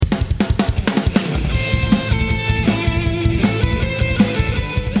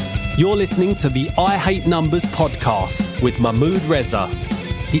You're listening to the I Hate Numbers podcast with Mahmood Reza.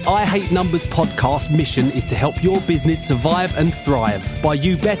 The I Hate Numbers podcast mission is to help your business survive and thrive by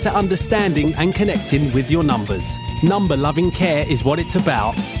you better understanding and connecting with your numbers. Number-loving care is what it's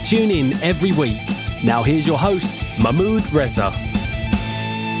about. Tune in every week. Now here's your host, Mahmood Reza.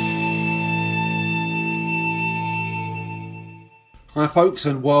 Hi folks,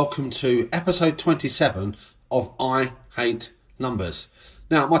 and welcome to episode 27 of I Hate Numbers.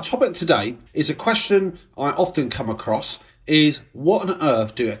 Now, my topic today is a question I often come across, is what on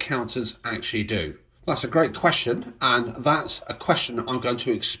earth do accountants actually do? That's a great question, and that's a question I'm going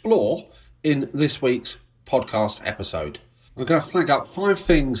to explore in this week's podcast episode. I'm going to flag up 5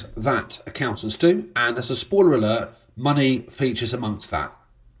 things that accountants do, and as a spoiler alert, money features amongst that.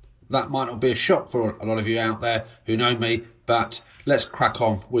 That might not be a shock for a lot of you out there who know me, but let's crack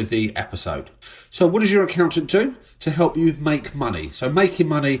on with the episode. So what does your accountant do to help you make money? So making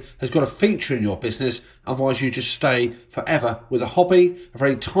money has got a feature in your business, otherwise you just stay forever with a hobby, a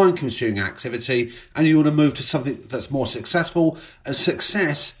very time-consuming activity, and you want to move to something that's more successful, and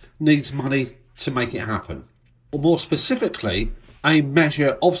success needs money to make it happen. Or more specifically, a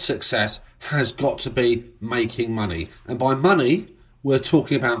measure of success has got to be making money. And by money, we're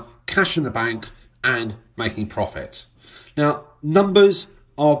talking about cash in the bank and making profit. Now, numbers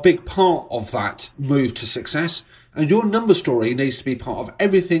are a big part of that move to success, and your number story needs to be part of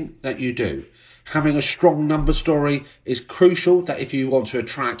everything that you do. Having a strong number story is crucial, that if you want to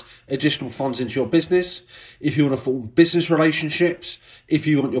attract additional funds into your business, if you want to form business relationships, if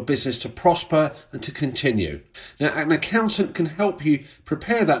you want your business to prosper and to continue. Now, an accountant can help you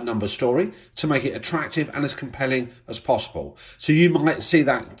prepare that number story to make it attractive and as compelling as possible. So you might see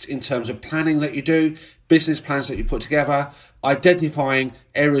that in terms of planning that you do, business plans that you put together, identifying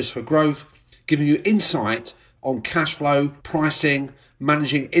areas for growth, giving you insight on cash flow, pricing,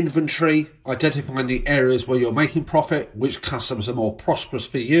 managing inventory, identifying the areas where you're making profit, which customers are more prosperous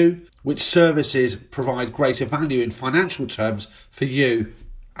for you, which services provide greater value in financial terms for you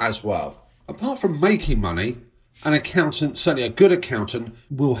as well. Apart from making money, an accountant, certainly a good accountant,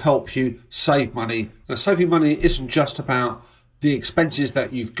 will help you save money. Now, saving money isn't just about the expenses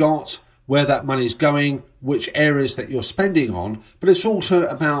that you've got, where that money is going, which areas that you're spending on, but it's also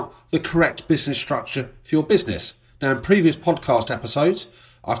about the correct business structure for your business. Now, in previous podcast episodes,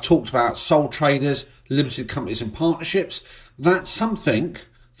 I've talked about sole traders, limited companies and partnerships. That's something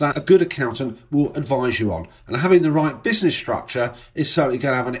that a good accountant will advise you on. And having the right business structure is certainly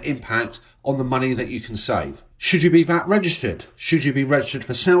going to have an impact on the money that you can save. Should you be VAT registered? Should you be registered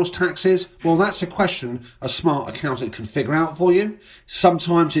for sales taxes? Well, that's a question a smart accountant can figure out for you.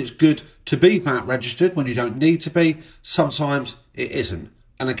 Sometimes it's good to be VAT registered when you don't need to be. Sometimes it isn't.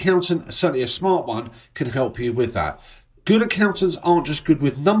 An accountant, certainly a smart one, can help you with that. Good accountants aren't just good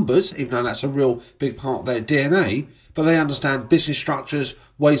with numbers, even though that's a real big part of their DNA, but they understand business structures,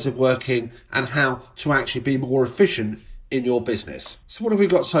 ways of working, and how to actually be more efficient in your business. So what have we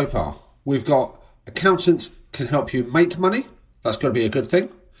got so far? We've got accountants can help you make money. That's going to be a good thing.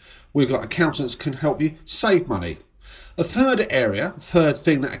 We've got accountants can help you save money. A third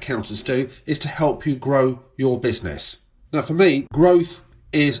thing that accountants do is to help you grow your business. Now, for me, growth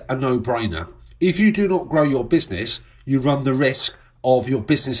is a no-brainer. If you do not grow your business, you run the risk of your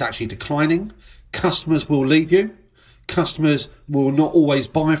business actually declining. Customers will leave you. Customers will not always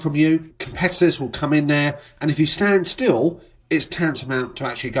buy from you. Competitors will come in there. And if you stand still, it's tantamount to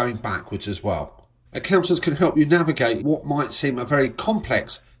actually going backwards as well. Accountants can help you navigate what might seem a very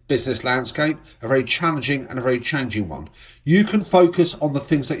complex business landscape, a very challenging and a very changing one. You can focus on the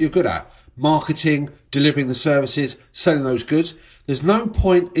things that you're good at. Marketing, delivering the services, selling those goods. There's no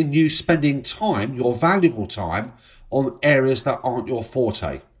point in you spending time, your valuable time, on areas that aren't your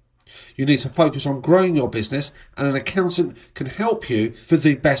forte. You need to focus on growing your business, and an accountant can help you for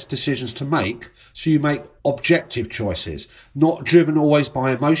the best decisions to make, so you make objective choices, not driven always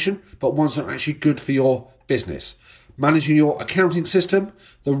by emotion, but ones that are actually good for your business. Managing your accounting system,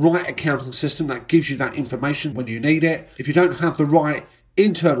 the right accounting system that gives you that information when you need it. If you don't have the right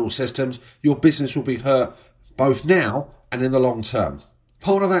internal systems, your business will be hurt both now and in the long term.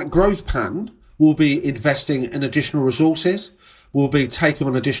 Part of that growth pattern will be investing in additional resources, will be taking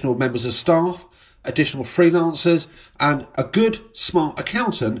on additional members of staff, additional freelancers, and a good, smart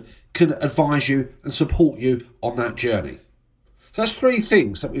accountant can advise you and support you on that journey. So that's 3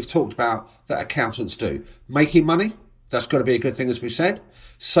 things that we've talked about that accountants do. Making money, that's got to be a good thing as we've said.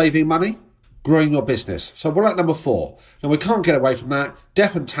 Saving money, growing your business. So what about number 4? Now, we can't get away from that.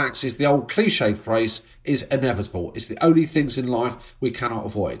 Death and taxes, the old cliched phrase, is inevitable. It's the only things in life we cannot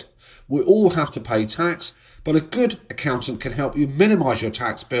avoid. We all have to pay tax, But a good accountant can help you minimise your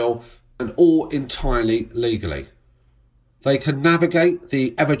tax bill, and all entirely legally. They can navigate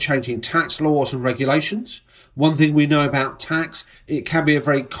the ever-changing tax laws and regulations. One thing we know about tax, it can be a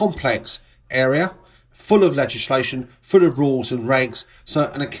very complex area, full of legislation, full of rules and regs. So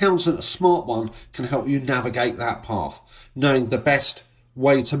an accountant, a smart one, can help you navigate that path, knowing the best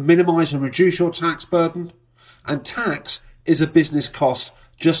way to minimise and reduce your tax burden. And tax is a business cost,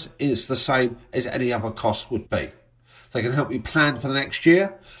 just is the same as any other cost would be. They can help you plan for the next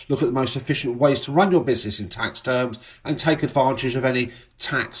year, look at the most efficient ways to run your business in tax terms, and take advantage of any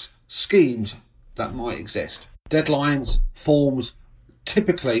tax schemes that might exist. Deadlines, forms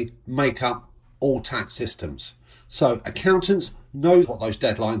typically make up all tax systems. So accountants know what those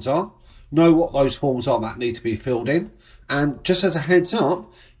deadlines are, know what those forms are that need to be filled in, and just as a heads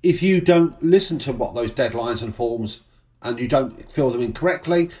up, if you don't listen to what those deadlines and forms and you don't fill them in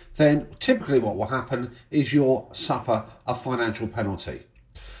correctly, then typically what will happen is you'll suffer a financial penalty.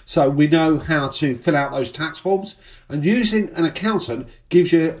 So we know how to fill out those tax forms, and using an accountant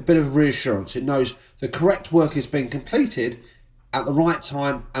gives you a bit of reassurance. It knows the correct work is being completed at the right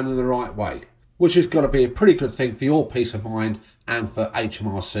time and in the right way, which has got to be a pretty good thing for your peace of mind and for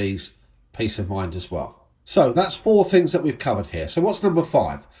HMRC's peace of mind as well. So that's 4 things that we've covered here. So what's number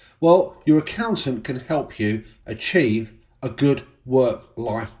 5? Well, your accountant can help you achieve a good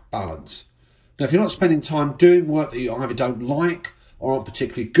work-life balance. Now, if you're not spending time doing work that you either don't like or aren't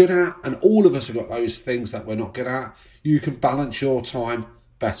particularly good at, and all of us have got those things that we're not good at, you can balance your time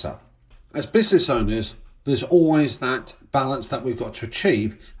better. As business owners, there's always that balance that we've got to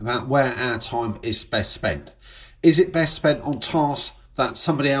achieve about where our time is best spent. Is it best spent on tasks that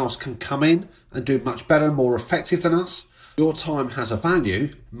somebody else can come in and do much better and more effective than us? Your time has a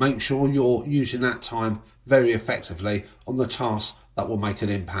value. Make sure you're using that time very effectively on the tasks that will make an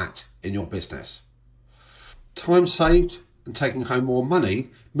impact in your business. Time saved and taking home more money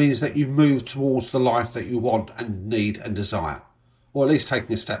means that you move towards the life that you want and need and desire, or at least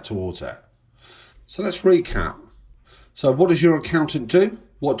taking a step towards it. So let's recap. So what does your accountant do?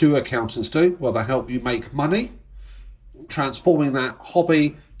 What do accountants do? Well, they help you make money, transforming that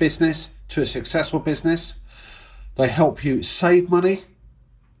hobby business to a successful business. They help you save money,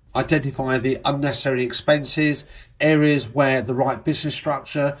 identify the unnecessary expenses, areas where the right business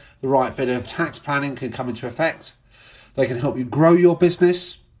structure, the right bit of tax planning can come into effect. They can help you grow your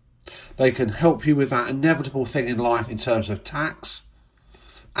business. They can help you with that inevitable thing in life in terms of tax.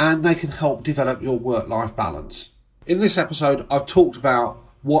 And they can help develop your work-life balance. In this episode, I've talked about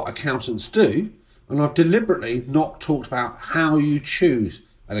what accountants do, and I've deliberately not talked about how you choose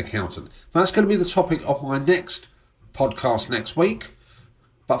an accountant. That's going to be the topic of my next podcast next week.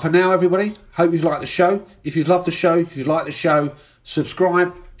 But for now, everybody, hope you like the show. If you love the show, if you like the show,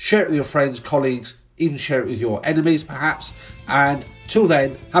 subscribe, share it with your friends, colleagues, even share it with your enemies perhaps. And till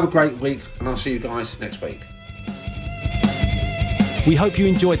then, have a great week, and I'll see you guys next week. We hope you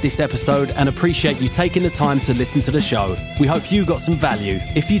enjoyed this episode and appreciate you taking the time to listen to the show. We hope you got some value.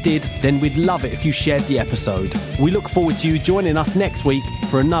 If you did, then we'd love it if you shared the episode. We look forward to you joining us next week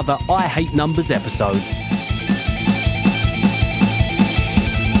for another I Hate Numbers episode.